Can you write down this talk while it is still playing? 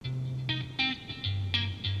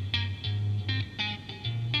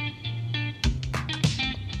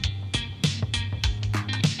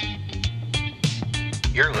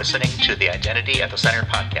You're listening to the Identity at the Center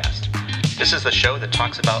podcast. This is the show that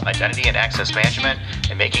talks about identity and access management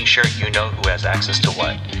and making sure you know who has access to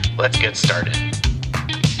what. Let's get started.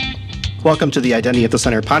 Welcome to the Identity at the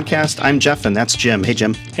Center podcast. I'm Jeff, and that's Jim. Hey,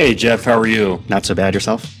 Jim. Hey, Jeff. How are you? Not so bad.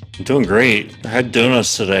 Yourself? I'm doing great. I had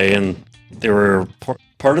donuts today, and they were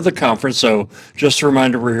part of the conference. So just a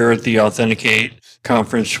reminder, we're here at the Authenticate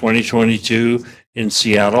Conference 2022 in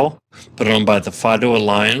Seattle, put on by the FIDO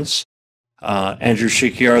Alliance. Andrew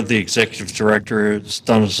Shichyard, the executive director, has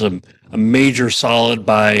done us a major solid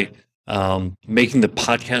by making the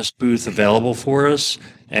podcast booth available for us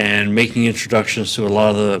and making introductions to a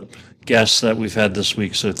lot of the guests that we've had this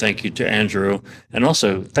week. So thank you to Andrew. And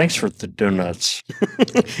also, thanks for the donuts.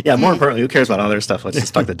 Yeah, more importantly, who cares about other stuff? Let's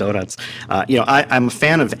just talk the donuts. I'm a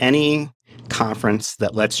fan of any conference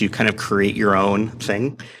that lets you kind of create your own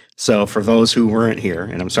thing. So for those who weren't here,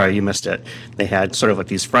 and I'm sorry you missed it, they had sort of like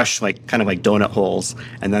these fresh, kind of like donut holes,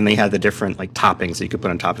 and then they had the different like toppings that you could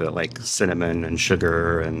put on top of it, like cinnamon and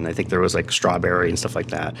sugar, and I think there was like strawberry and stuff like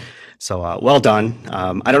that. So well done.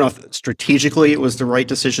 I don't know if strategically it was the right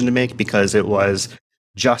decision to make because it was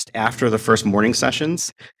just after the first morning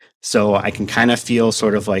sessions. So I can kind of feel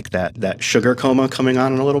sort of like that sugar coma coming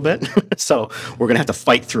on in a little bit. So we're going to have to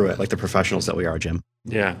fight through it like the professionals that we are, Jim.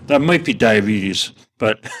 Yeah, that might be diabetes,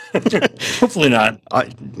 but hopefully not.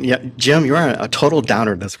 Yeah, Jim, you're a total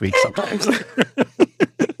downer this week sometimes.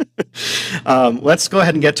 Let's go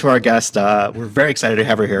ahead and get to our guest. We're very excited to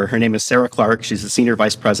have her here. Her name is Sarah Clark. She's the Senior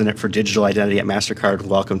Vice President for Digital Identity at MasterCard.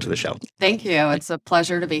 Welcome to the show. Thank you. It's a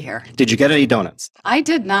pleasure to be here. Did you get any donuts? I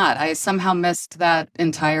did not. I somehow missed that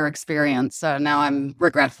entire experience. So now I'm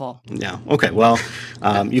regretful. Yeah. Okay. Well,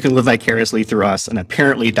 you can live vicariously through us and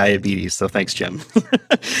apparently diabetes. So thanks, Jim.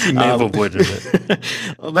 You may have avoided it.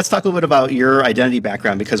 Let's talk a little bit about your identity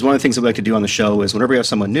background, because one of the things that we like to do on the show is whenever we have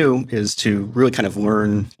someone new is to really kind of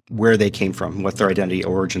learn where they came from, what their identity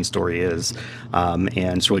origin story is,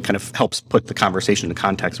 and so it kind of helps put the conversation into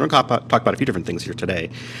context. We're going to talk about a few different things here today.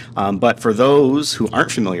 But for those who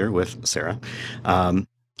aren't familiar with Sarah,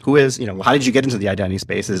 who is, how did you get into the identity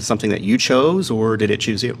space? Is it something that you chose or did it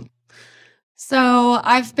choose you? So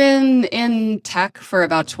I've been in tech for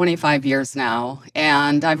about 25 years now,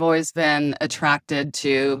 and I've always been attracted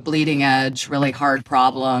to bleeding edge, really hard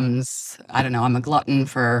problems. I don't know, I'm a glutton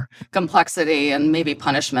for complexity and maybe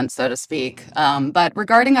punishment, so to speak. But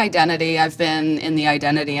regarding identity, I've been in the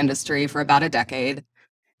identity industry for about a decade.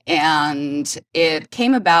 And it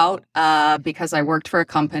came about because I worked for a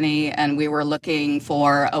company and we were looking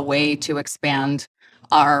for a way to expand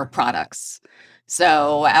our products.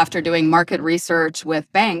 So after doing market research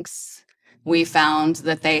with banks, we found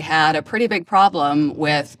that they had a pretty big problem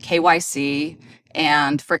with KYC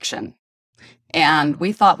and friction. And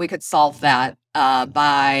we thought we could solve that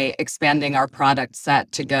by expanding our product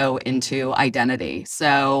set to go into identity.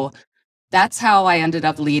 So that's how I ended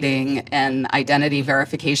up leading an identity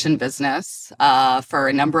verification business for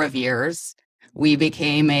a number of years. We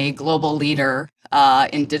became a global leader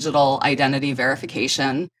in digital identity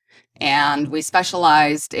verification. And we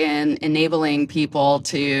specialized in enabling people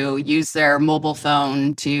to use their mobile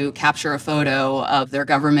phone to capture a photo of their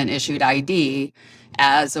government-issued ID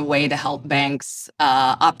as a way to help banks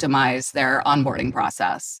optimize their onboarding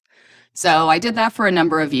process. So I did that for a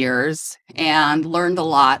number of years and learned a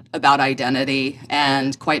lot about identity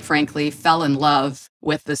and, quite frankly, fell in love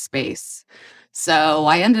with the space. So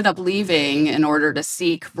I ended up leaving in order to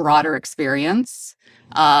seek broader experience.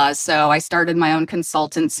 So I started my own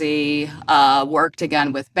consultancy, worked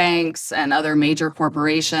again with banks and other major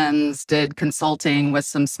corporations, did consulting with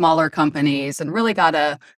some smaller companies, and really got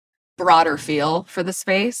a broader feel for the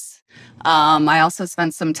space. I also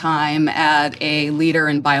spent some time at a leader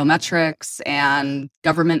in biometrics and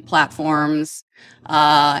government platforms.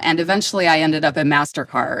 And eventually I ended up at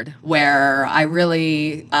MasterCard, where I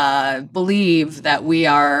really believe that we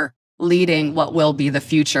are leading what will be the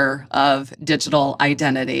future of digital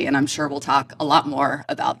identity. And I'm sure we'll talk a lot more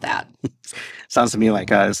about that. Sounds to me like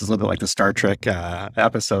this is a little bit like the Star Trek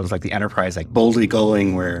episodes, like the Enterprise, like boldly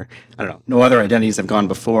going where, I don't know, no other identities have gone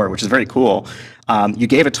before, which is very cool. You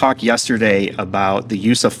gave a talk yesterday about the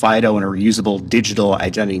use of FIDO in a reusable digital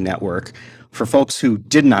identity network. For folks who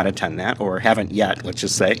did not attend that or haven't yet, let's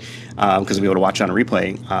just say, because we'll be able to watch it on a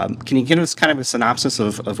replay, can you give us kind of a synopsis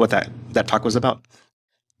of what that talk was about?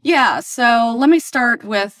 Yeah, so let me start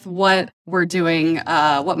with what we're doing,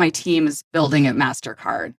 what my team is building at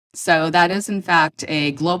MasterCard. So that is, in fact,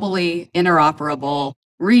 a globally interoperable,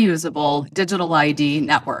 reusable digital ID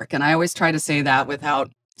network. And I always try to say that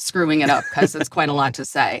without screwing it up because it's quite a lot to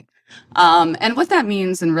say. And what that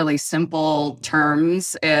means in really simple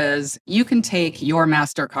terms is you can take your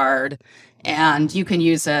MasterCard and you can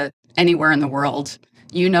use it anywhere in the world.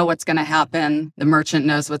 You know what's going to happen, the merchant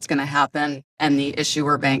knows what's going to happen, and the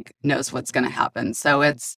issuer bank knows what's going to happen. So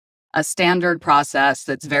it's a standard process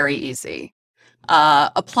that's very easy.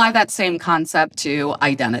 Apply that same concept to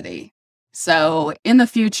identity. So in the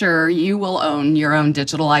future, you will own your own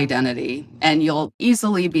digital identity, and you'll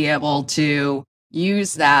easily be able to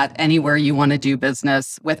use that anywhere you want to do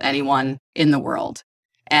business with anyone in the world.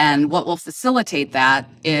 And what will facilitate that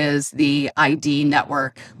is the ID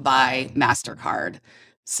network by MasterCard.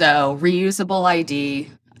 So reusable ID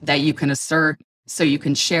that you can assert so you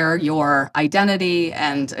can share your identity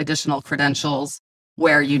and additional credentials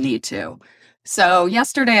where you need to. So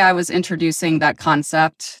yesterday I was introducing that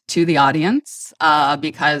concept to the audience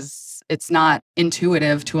because it's not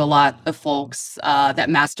intuitive to a lot of folks that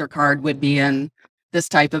MasterCard would be in this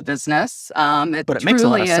type of business. It But it makes a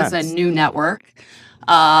lot truly of is sense. a new network.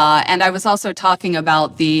 And I was also talking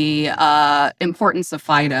about the importance of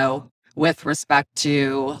FIDO with respect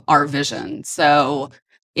to our vision. So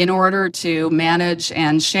in order to manage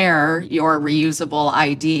and share your reusable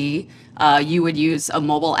ID, you would use a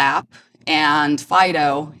mobile app. And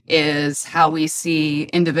FIDO is how we see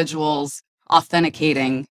individuals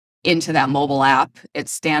authenticating into that mobile app.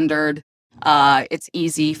 It's standard, it's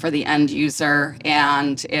easy for the end user,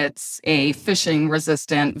 and it's a phishing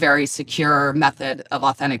resistant, very secure method of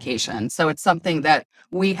authentication. So it's something that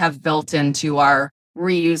we have built into our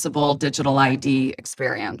reusable digital ID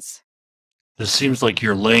experience. This seems like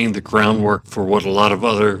you're laying the groundwork for what a lot of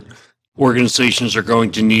other organizations are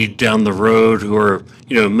going to need down the road who are,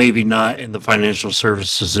 maybe not in the financial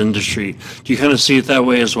services industry. Do you kind of see it that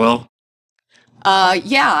way as well?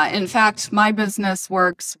 Yeah, in fact, my business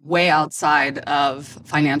works way outside of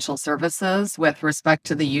financial services with respect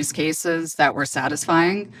to the use cases that we're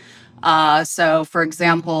satisfying. So, for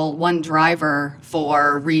example, one driver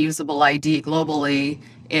for reusable ID globally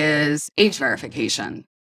is age verification.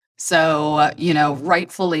 So,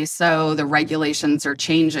 rightfully so, the regulations are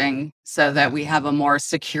changing so that we have a more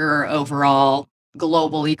secure overall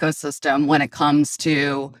global ecosystem when it comes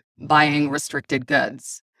to buying restricted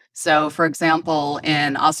goods. So, for example,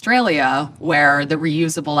 in Australia, where the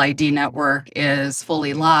reusable ID network is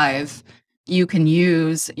fully live, you can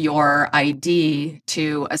use your ID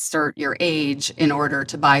to assert your age in order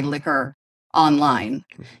to buy liquor online.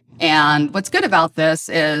 And what's good about this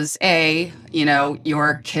is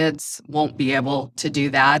your kids won't be able to do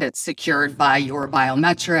that. It's secured by your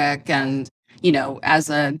biometric. And, as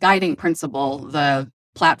a guiding principle, the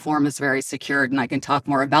platform is very secured, and I can talk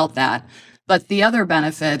more about that. But the other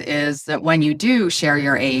benefit is that when you do share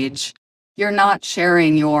your age, you're not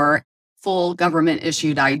sharing your full government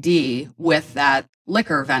issued ID with that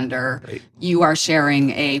liquor vendor. Right. You are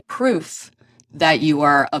sharing a proof that you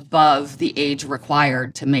are above the age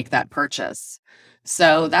required to make that purchase.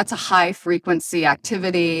 So that's a high frequency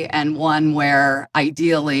activity, and one where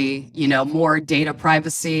ideally, more data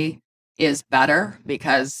privacy is better,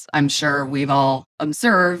 because I'm sure we've all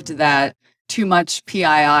observed that too much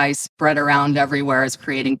PII spread around everywhere is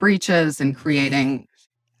creating breaches and creating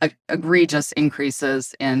egregious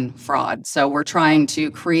increases in fraud. So we're trying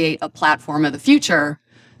to create a platform of the future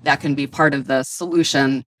that can be part of the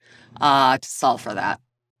solution to solve for that.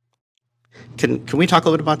 Can we talk a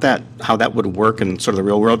little bit about that, how that would work in sort of the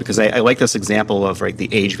real world? Because I like this example of the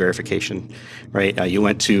age verification, right? You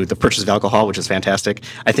went to the purchase of alcohol, which is fantastic.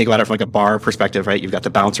 I think about it from a bar perspective, right? You've got the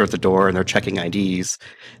bouncer at the door and they're checking IDs,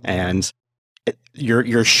 and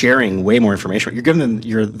you're sharing way more information. You're giving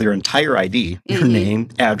them their entire ID, your name,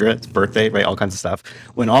 address, birthday, right? All kinds of stuff.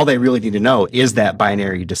 When all they really need to know is that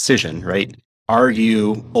binary decision, right? Are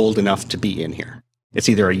you old enough to be in here? It's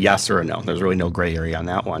either a yes or a no. There's really no gray area on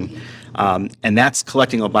that one. And that's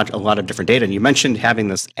collecting a lot of different data. And you mentioned having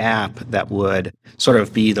this app that would sort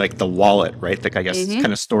of be like the wallet, right? That I guess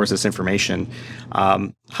kind of stores this information.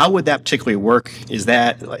 How would that particularly work? Is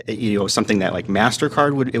that something that like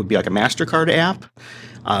MasterCard it would be like a MasterCard app?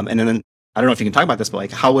 And then I don't know if you can talk about this, but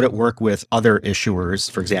like how would it work with other issuers?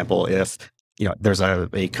 For example, if there's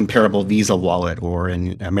a comparable Visa wallet or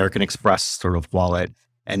an American Express sort of wallet,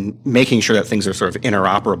 and making sure that things are sort of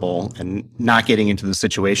interoperable and not getting into the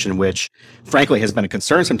situation, which frankly has been a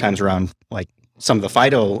concern sometimes around like some of the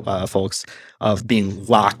FIDO folks, of being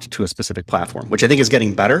locked to a specific platform, which I think is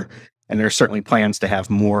getting better. And there's certainly plans to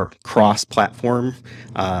have more cross-platform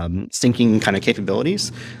syncing kind of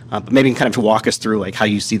capabilities. But maybe kind of to walk us through like how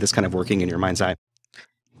you see this kind of working in your mind's eye.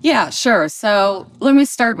 Yeah, sure. So let me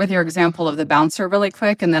start with your example of the bouncer really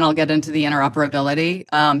quick, and then I'll get into the interoperability.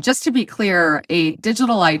 Just to be clear, a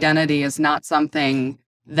digital identity is not something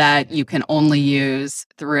that you can only use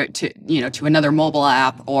through to another mobile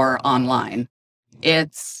app or online.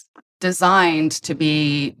 It's designed to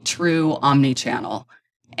be true omni-channel.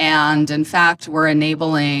 And in fact, we're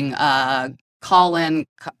enabling call-in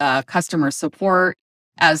customer support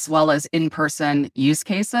as well as in-person use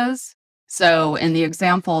cases. So in the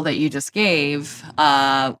example that you just gave,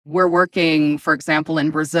 we're working, for example, in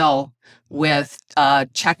Brazil with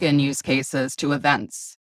check-in use cases to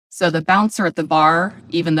events. So the bouncer at the bar,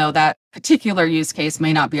 even though that particular use case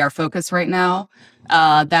may not be our focus right now,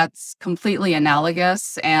 that's completely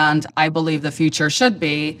analogous. And I believe the future should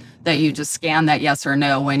be that you just scan that yes or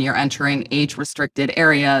no when you're entering age-restricted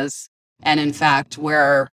areas. And in fact,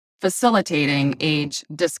 we're facilitating age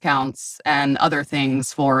discounts and other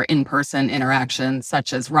things for in-person interactions,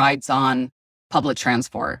 such as rides on public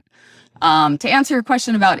transport. To answer your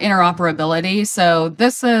question about interoperability, so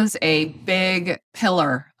this is a big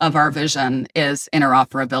pillar of our vision is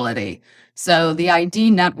interoperability. So the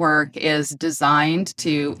ID network is designed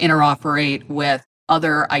to interoperate with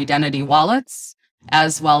other identity wallets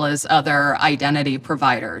as well as other identity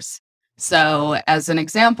providers. So as an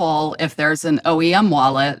example, if there's an OEM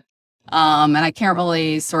wallet, and I can't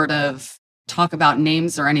really sort of talk about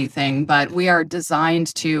names or anything, but we are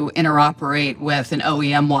designed to interoperate with an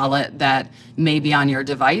OEM wallet that may be on your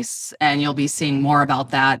device, and you'll be seeing more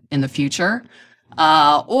about that in the future.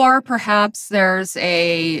 Or perhaps there's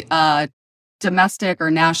a domestic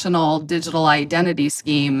or national digital identity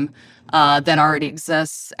scheme that already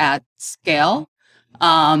exists at scale.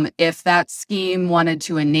 If that scheme wanted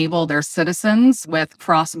to enable their citizens with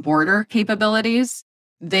cross-border capabilities,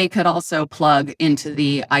 they could also plug into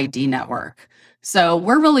the ID network. So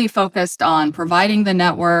we're really focused on providing the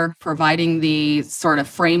network, providing the sort of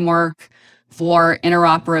framework for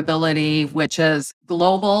interoperability, which is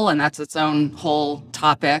global, and that's its own whole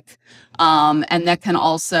topic. And that can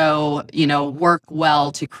also, work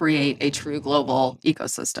well to create a true global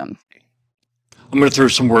ecosystem. I'm going to throw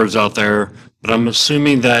some words out there, but I'm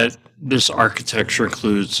assuming that this architecture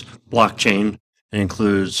includes blockchain. It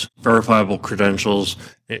includes verifiable credentials.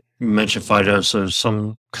 You mentioned FIDO, so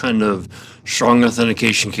some kind of strong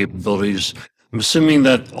authentication capabilities. I'm assuming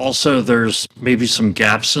that also there's maybe some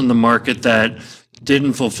gaps in the market that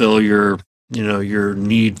didn't fulfill your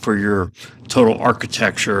need for your total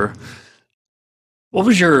architecture. What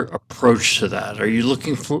was your approach to that?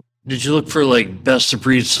 Did you look for like best of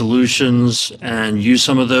breed solutions and use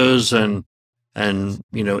some of those and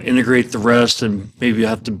integrate the rest, and maybe you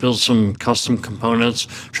have to build some custom components?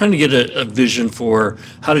 Trying to get a vision for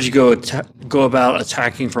how did you go about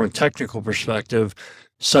attacking from a technical perspective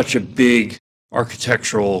such a big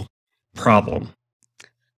architectural problem?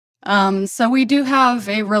 So we do have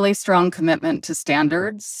a really strong commitment to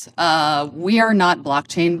standards. We are not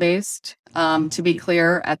blockchain based, to be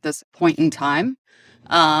clear, at this point in time.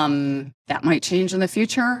 That might change in the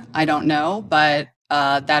future. I don't know, but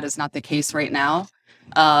that is not the case right now.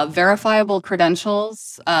 Verifiable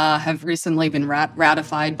credentials have recently been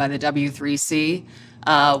ratified by the W3C.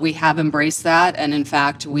 We have embraced that. And in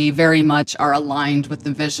fact, we very much are aligned with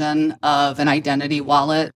the vision of an identity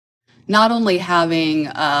wallet, not only having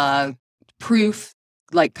proof,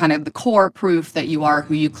 like kind of the core proof that you are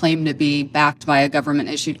who you claim to be, backed by a government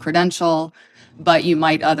issued credential, but you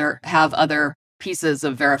might have other pieces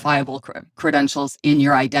of verifiable credentials in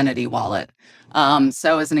your identity wallet.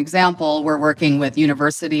 So as an example, we're working with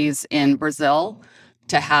universities in Brazil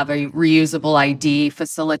to have a reusable ID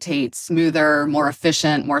facilitate smoother, more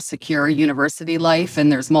efficient, more secure university life.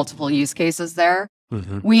 And there's multiple use cases there.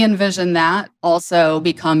 Mm-hmm. We envision that also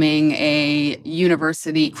becoming a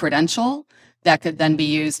university credential that could then be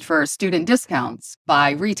used for student discounts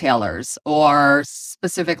by retailers or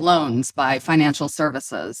specific loans by financial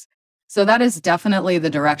services. So that is definitely the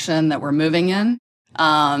direction that we're moving in.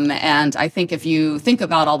 And I think if you think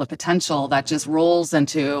about all the potential, that just rolls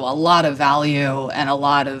into a lot of value and a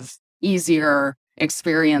lot of easier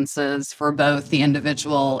experiences for both the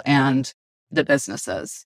individual and the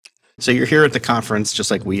businesses. So you're here at the conference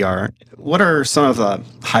just like we are. What are some of the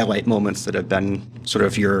highlight moments that have been sort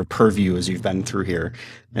of your purview as you've been through here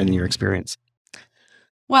and your experience?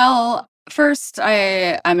 Well, first,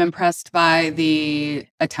 I'm impressed by the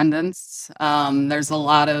attendance. There's a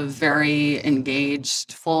lot of very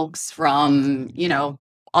engaged folks from,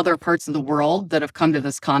 other parts of the world that have come to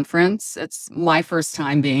this conference. It's my first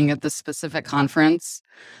time being at this specific conference.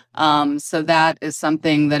 So that is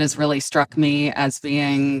something that has really struck me as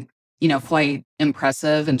being quite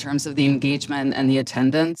impressive in terms of the engagement and the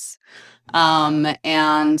attendance.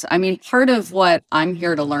 And I mean, part of what I'm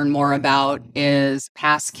here to learn more about is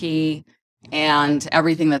Passkey and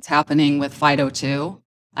everything that's happening with FIDO2.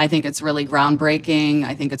 I think it's really groundbreaking.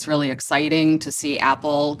 I think it's really exciting to see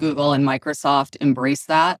Apple, Google, and Microsoft embrace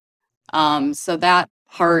that. So that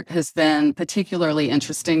part has been particularly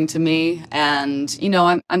interesting to me. And,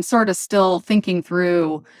 I'm sort of still thinking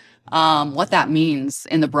through what that means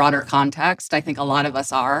in the broader context. I think a lot of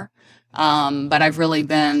us are. But I've really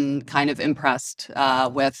been kind of impressed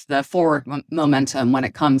with the forward momentum when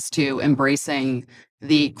it comes to embracing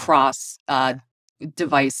the cross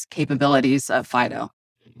device capabilities of FIDO.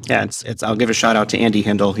 Yeah, it's. I'll give a shout out to Andy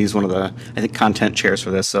Hindle. He's one of the, I think, content chairs for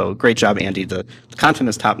this. So great job, Andy. The content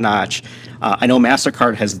is top notch. I know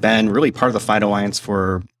MasterCard has been really part of the FIDO Alliance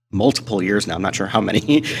for multiple years now. I'm not sure how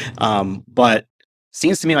many, but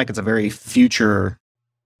seems to me like it's a very future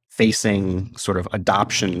facing sort of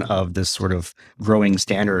adoption of this sort of growing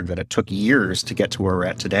standard that it took years to get to where we're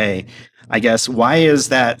at today. I guess why was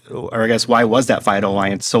that FIDO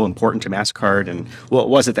Alliance so important to MasterCard, and what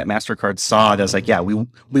was it that MasterCard saw as like, yeah,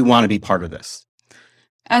 we want to be part of this?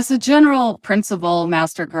 As a general principle,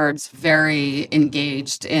 MasterCard's very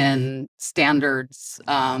engaged in standards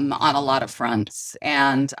on a lot of fronts,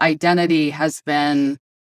 and identity has been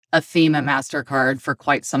a theme at MasterCard for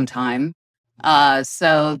quite some time.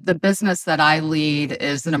 So the business that I lead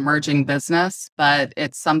is an emerging business, but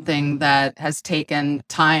it's something that has taken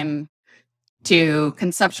time to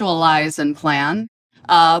conceptualize and plan.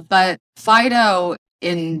 But FIDO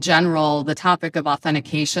in general, the topic of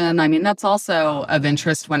authentication, I mean, that's also of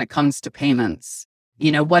interest when it comes to payments.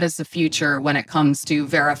 What is the future when it comes to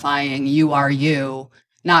verifying you are you,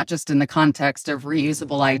 not just in the context of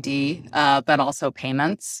reusable ID, but also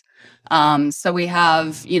payments. So we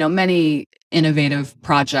have, many innovative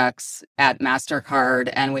projects at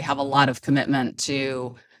MasterCard, and we have a lot of commitment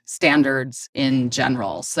to standards in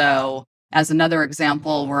general. So as another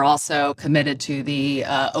example, we're also committed to the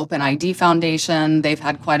OpenID Foundation. They've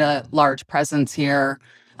had quite a large presence here.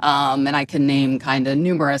 And I can name kind of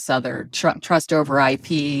numerous other trust over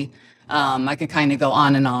IP. I could kind of go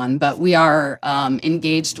on and on, but we are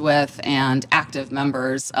engaged with and active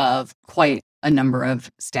members of quite a number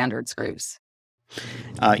of standards groups.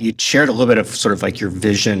 You shared a little bit of sort of like your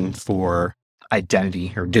vision for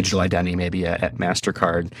identity or digital identity, maybe at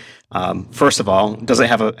MasterCard. First of all,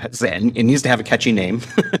 it needs to have a catchy name,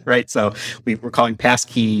 right? So we're calling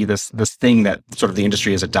Passkey this thing that sort of the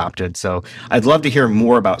industry has adopted. So I'd love to hear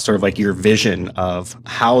more about sort of like your vision of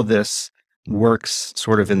how this works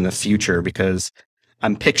sort of in the future, because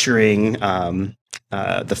I'm picturing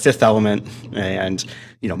the fifth element and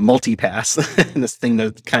multipass and this thing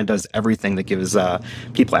that kind of does everything that gives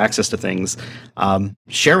people access to things.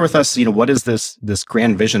 Share with us, what is this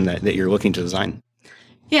grand vision that you're looking to design?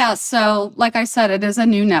 Yeah, so like I said, it is a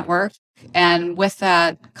new network, and with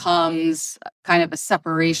that comes kind of a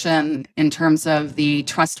separation in terms of the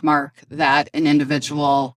trust mark that an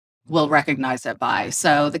individual will recognize it by.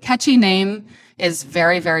 So the catchy name is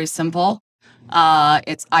very, very simple.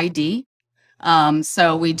 It's ID.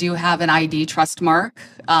 So we do have an ID trust mark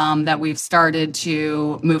that we've started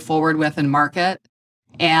to move forward with and market.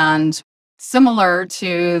 And similar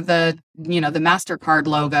to the MasterCard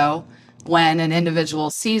logo, when an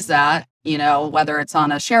individual sees that, whether it's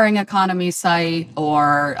on a sharing economy site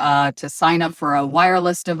or to sign up for a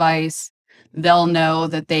wireless device, they'll know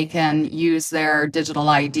that they can use their digital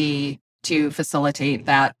ID to facilitate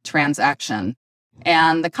that transaction.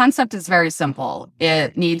 And the concept is very simple.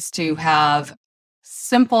 It needs to have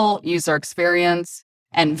simple user experience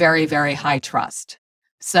and very, very high trust.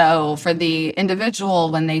 So for the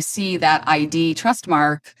individual, when they see that ID trust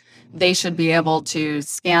mark, they should be able to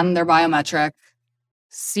scan their biometric,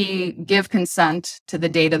 give consent to the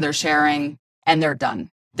data they're sharing, and they're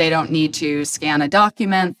done. They don't need to scan a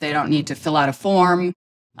document. They don't need to fill out a form.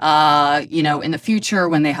 In the future,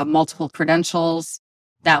 when they have multiple credentials,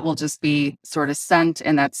 that will just be sort of sent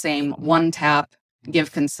in that same one tap,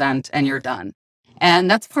 give consent, and you're done. And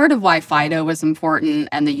that's part of why FIDO is important,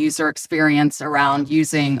 and the user experience around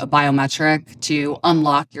using a biometric to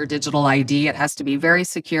unlock your digital ID. It has to be very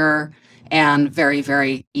secure and very,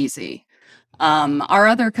 very easy. Our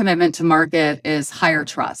other commitment to market is higher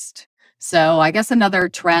trust. So I guess another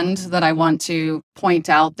trend that I want to point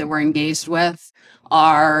out that we're engaged with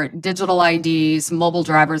are digital IDs, mobile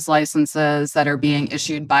driver's licenses that are being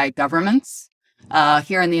issued by governments.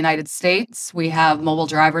 Here in the United States, we have mobile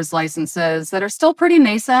driver's licenses that are still pretty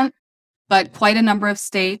nascent, but quite a number of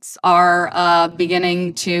states are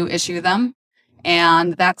beginning to issue them.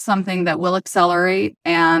 And that's something that will accelerate,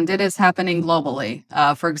 and it is happening globally.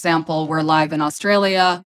 For example, we're live in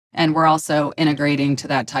Australia, and we're also integrating to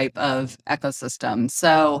that type of ecosystem.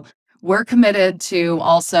 So we're committed to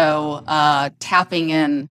also tapping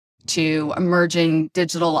in to emerging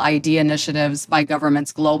digital ID initiatives by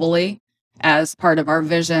governments globally as part of our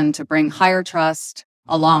vision to bring higher trust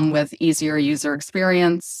along with easier user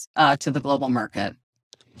experience to the global market.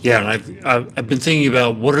 Yeah, and I've been thinking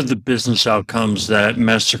about what are the business outcomes that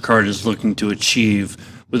MasterCard is looking to achieve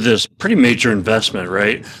with this pretty major investment,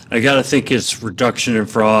 right? I got to think it's reduction in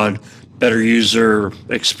fraud, better user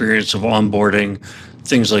experience of onboarding,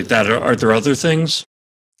 things like that. Are there other things?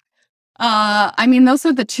 I mean, those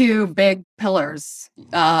are the two big pillars.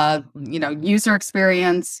 User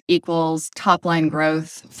experience equals top line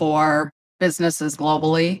growth for businesses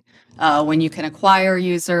globally. When you can acquire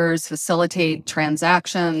users, facilitate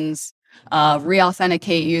transactions,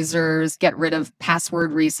 re-authenticate users, get rid of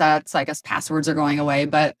password resets. I guess passwords are going away,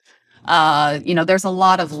 but there's a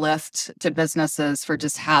lot of lift to businesses for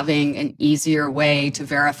just having an easier way to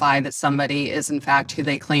verify that somebody is in fact who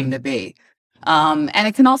they claim to be. And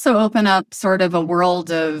it can also open up sort of a world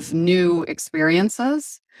of new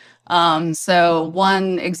experiences. So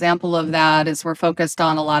one example of that is we're focused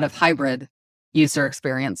on a lot of hybrid user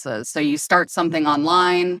experiences. So you start something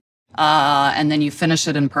online, and then you finish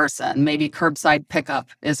it in person. Maybe curbside pickup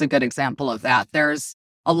is a good example of that. There's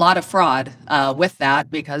a lot of fraud with that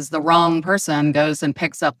because the wrong person goes and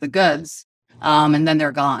picks up the goods, and then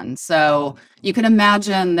they're gone. So you can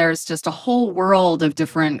imagine there's just a whole world of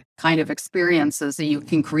different kind of experiences that you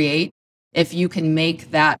can create if you can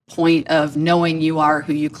make that point of knowing you are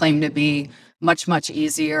who you claim to be much, much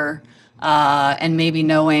easier, and maybe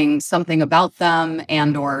knowing something about them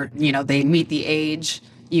or they meet the age.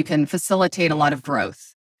 You can facilitate a lot of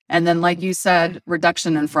growth. And then, like you said,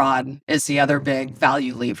 reduction in fraud is the other big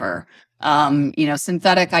value lever.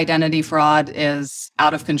 Synthetic identity fraud is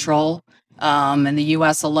out of control. In the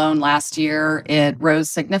US alone last year, it rose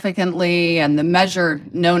significantly, and the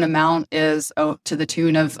measured known amount is to the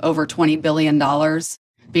tune of over $20 billion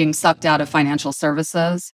being sucked out of financial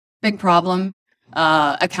services. Big problem.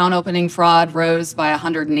 Account opening fraud rose by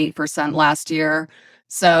 108% last year.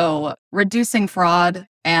 So reducing fraud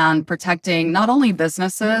and protecting not only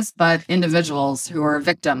businesses, but individuals who are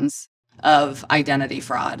victims of identity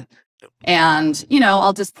fraud. And,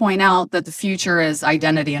 I'll just point out that the future is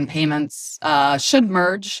identity and payments should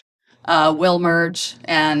merge, will merge.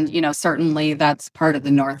 And, certainly that's part of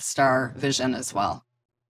the North Star vision as well.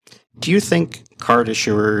 Do you think card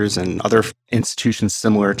issuers and other institutions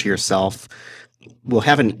similar to yourself will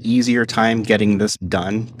have an easier time getting this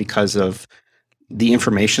done because of the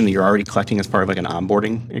information that you're already collecting as part of like an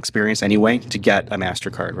onboarding experience anyway to get a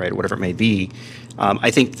MasterCard, right? Whatever it may be.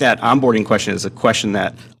 I think that onboarding question is a question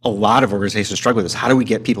that a lot of organizations struggle with is how do we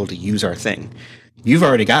get people to use our thing? You've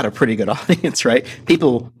already got a pretty good audience, right?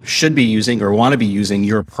 People should be using or want to be using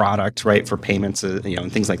your product, right? For payments,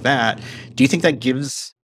 and things like that. Do you think that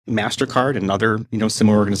gives MasterCard and other,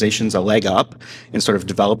 similar organizations a leg up in sort of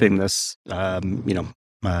developing this,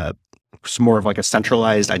 more of like a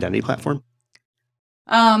centralized identity platform?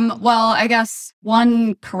 Well, I guess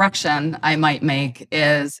one correction I might make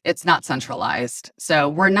is it's not centralized. So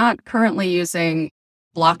we're not currently using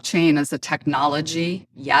blockchain as a technology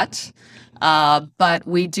yet, but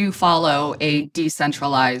we do follow a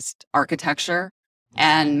decentralized architecture.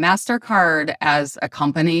 And MasterCard as a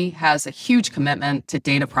company has a huge commitment to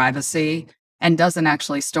data privacy and doesn't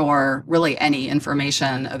actually store really any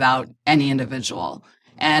information about any individual.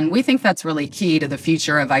 And we think that's really key to the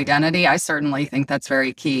future of identity. I certainly think that's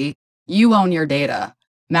very key. You own your data.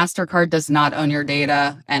 MasterCard does not own your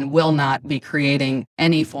data and will not be creating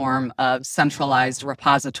any form of centralized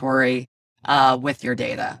repository with your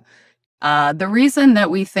data. The reason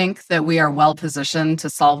that we think that we are well positioned to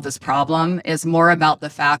solve this problem is more about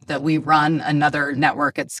the fact that we run another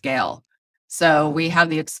network at scale. So we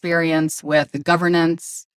have the experience with the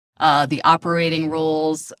governance, the operating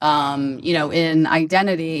rules. In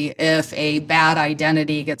identity, if a bad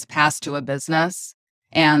identity gets passed to a business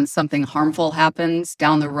and something harmful happens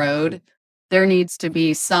down the road, there needs to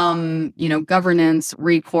be some, governance,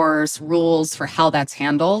 recourse, rules for how that's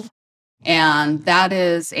handled. And that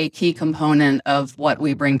is a key component of what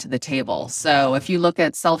we bring to the table. So if you look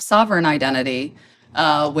at self-sovereign identity,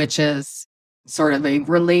 which is sort of a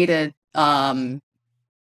related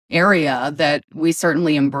area that we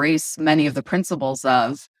certainly embrace many of the principles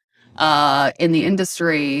of, in the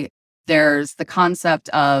industry, there's the concept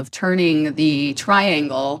of turning the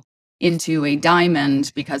triangle into a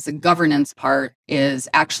diamond because the governance part is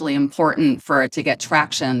actually important for it to get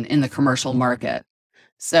traction in the commercial market.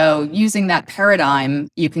 So using that paradigm,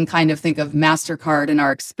 you can kind of think of MasterCard and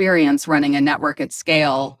our experience running a network at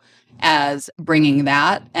scale as bringing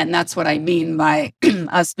that. And that's what I mean by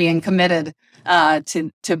us being committed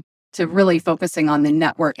to really focusing on the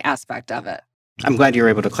network aspect of it. I'm glad you were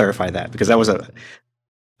able to clarify that, because I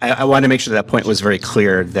wanted to make sure that point was very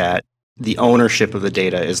clear, that the ownership of the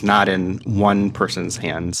data is not in one person's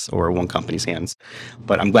hands or one company's hands.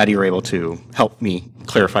 But I'm glad you were able to help me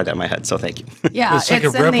clarify that in my head. So thank you. Yeah, It's like a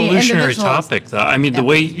in the revolutionary individuals. topic, though. I mean, the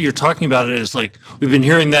way you're talking about it is like, we've been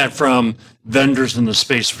hearing that from vendors in the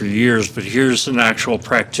space for years, but here's an actual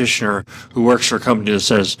practitioner who works for a company that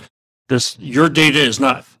says, your data is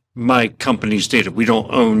not my company's data. We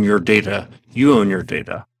don't own your data. You own your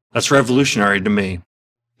data. That's revolutionary to me.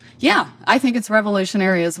 Yeah, I think it's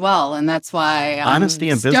revolutionary as well, and that's why I'm Honesty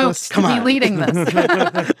in business? stoked Come to on. be leading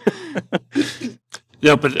this.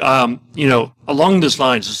 Yeah, but along those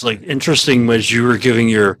lines, it's like interesting as you were giving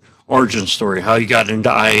your origin story, how you got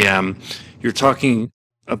into IAM. You're talking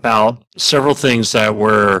about several things that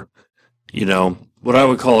were, what I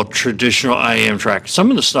would call traditional IAM track.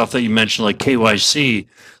 Some of the stuff that you mentioned, like KYC,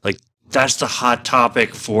 like that's the hot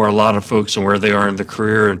topic for a lot of folks and where they are in the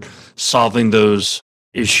career and solving those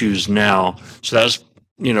issues now. So that's,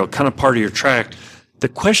 kind of part of your track. The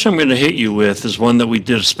question I'm going to hit you with is one that we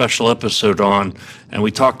did a special episode on, and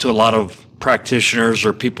we talked to a lot of practitioners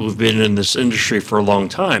or people who've been in this industry for a long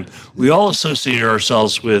time. We all associated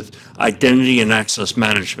ourselves with identity and access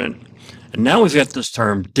management. And now we've got this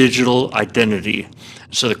term, digital identity.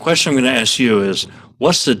 So the question I'm going to ask you is,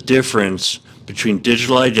 what's the difference between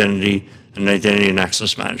digital identity and identity and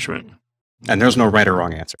access management? And there's no right or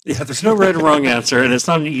wrong answer. Yeah, there's no right or wrong answer, and it's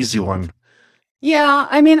not an easy one. Yeah,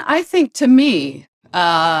 I mean, I think to me,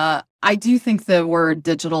 I do think the word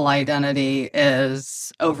digital identity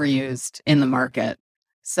is overused in the market.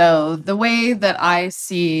 So the way that I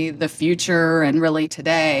see the future and really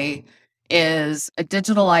today is a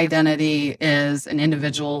digital identity is an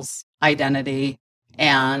individual's identity.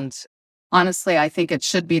 And honestly, I think it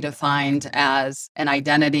should be defined as an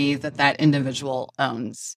identity that individual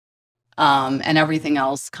owns. And everything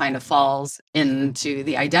else kind of falls into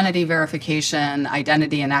the identity verification,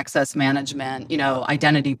 identity and access management,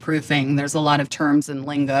 identity proofing. There's a lot of terms and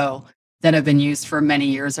lingo that have been used for many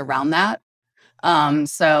years around that.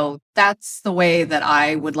 So that's the way that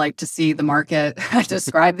I would like to see the market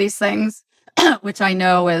describe these things, which I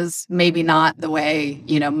know is maybe not the way,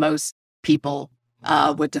 most people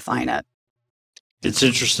would define it. It's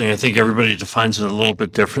interesting. I think everybody defines it a little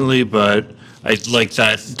bit differently, but I like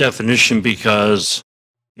that definition because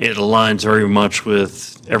it aligns very much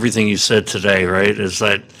with everything you said today, right? Is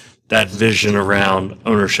that vision around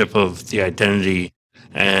ownership of the identity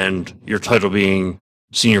and your title being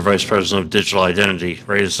Senior Vice President of Digital Identity,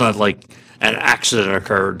 right? It's not like an accident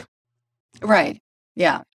occurred. Right.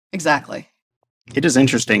 Yeah, exactly. It is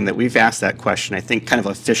interesting that we've asked that question, I think, kind of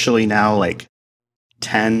officially now, like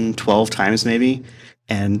 10, 12 times maybe.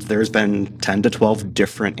 And there's been 10 to 12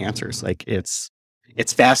 different answers. Like it's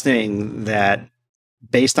fascinating that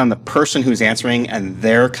based on the person who's answering and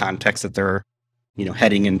their context that they're,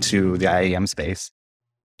 heading into the IAM space,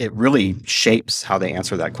 it really shapes how they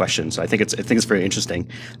answer that question. So I think it's very interesting.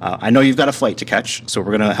 I know you've got a flight to catch, so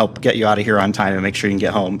we're going to help get you out of here on time and make sure you can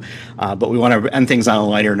get home. But we want to end things on a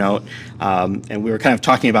lighter note. And we were kind of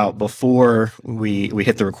talking about before we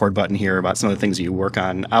hit the record button here about some of the things that you work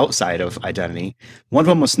on outside of identity. One of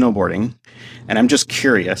them was snowboarding. And I'm just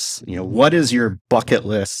curious, what is your bucket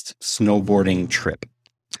list snowboarding trip?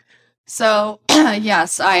 So,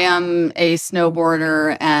 yes, I am a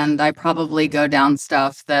snowboarder and I probably go down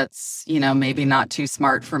stuff that's, maybe not too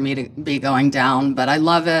smart for me to be going down, but I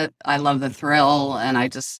love it. I love the thrill and I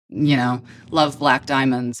just, love black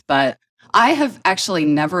diamonds. But I have actually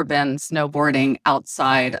never been snowboarding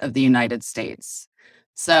outside of the United States.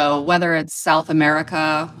 So whether it's South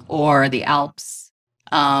America or the Alps,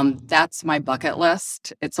 that's my bucket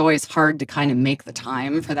list. It's always hard to kind of make the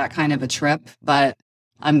time for that kind of a trip, but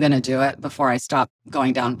I'm going to do it before I stop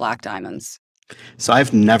going down black diamonds. So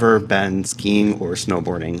I've never been skiing or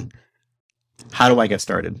snowboarding. How do I get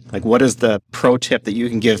started? Like, what is the pro tip that you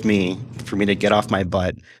can give me for me to get off my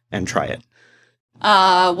butt and try it?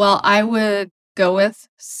 Well, I would go with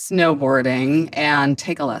snowboarding and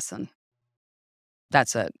take a lesson.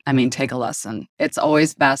 That's it. I mean, take a lesson. It's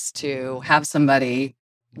always best to have somebody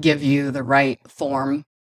give you the right form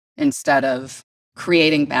instead of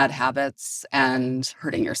creating bad habits and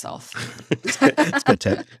hurting yourself. That's a good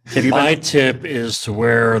tip. Have you My been? tip is to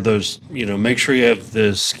wear those, make sure you have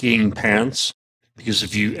the skiing pants, because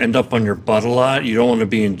if you end up on your butt a lot, you don't want to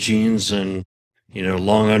be in jeans and,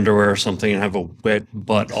 long underwear or something and have a wet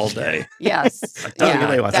butt all day. Yes. done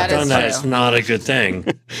really well. that I've Done is that, true. it's not a good thing.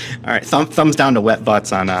 All right, thumbs down to wet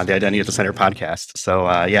butts on the Identity at the Center podcast. So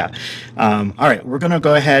yeah, all right, we're going to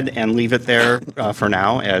go ahead and leave it there for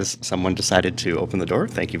now, as someone decided to open the door.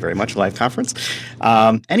 Thank you very much, live conference.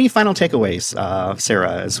 Any final takeaways,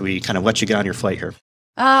 Sarah, as we kind of let you get on your flight here?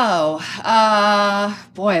 Boy,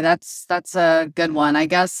 that's a good one. I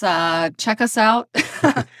guess check us out.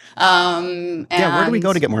 Yeah, where do we go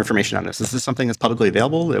and- to get more information on this? Is this something that's publicly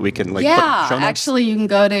available that we can yeah, put show notes? actually, you can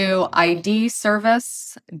go to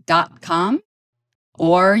idservice.com,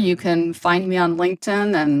 or you can find me on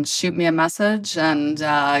LinkedIn and shoot me a message. And,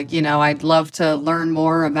 I'd love to learn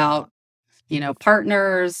more about,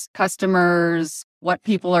 partners, customers, what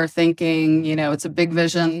people are thinking. It's a big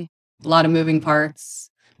vision, a lot of moving parts.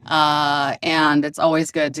 And it's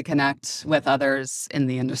always good to connect with others in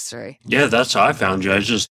the industry. Yeah, that's how I found you. I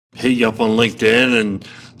just hit you up on LinkedIn and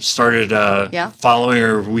started following,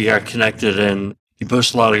 or we got connected, and you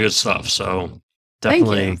post a lot of good stuff. So Thank you.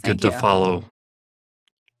 definitely Thank good to you. follow.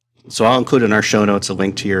 So I'll include in our show notes a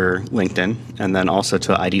link to your LinkedIn, and then also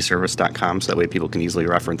to idservice.com, so that way people can easily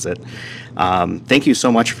reference it. Thank you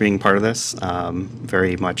so much for being part of this.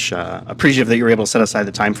 Very much appreciative that you were able to set aside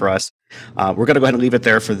the time for us. We're going to go ahead and leave it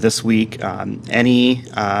there for this week.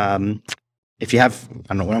 If you have,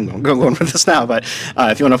 I don't know where I'm going with this now, but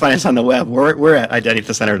if you want to find us on the web, we're at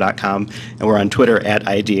identityatthecenter.com, and we're on Twitter at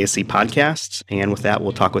IDAC Podcast. And with that,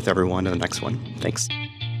 we'll talk with everyone in the next one. Thanks.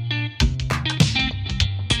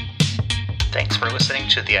 Thanks for listening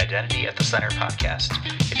to the Identity at the Center podcast.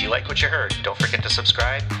 If you like what you heard, don't forget to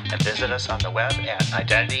subscribe and visit us on the web at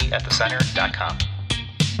identityatthecenter.com.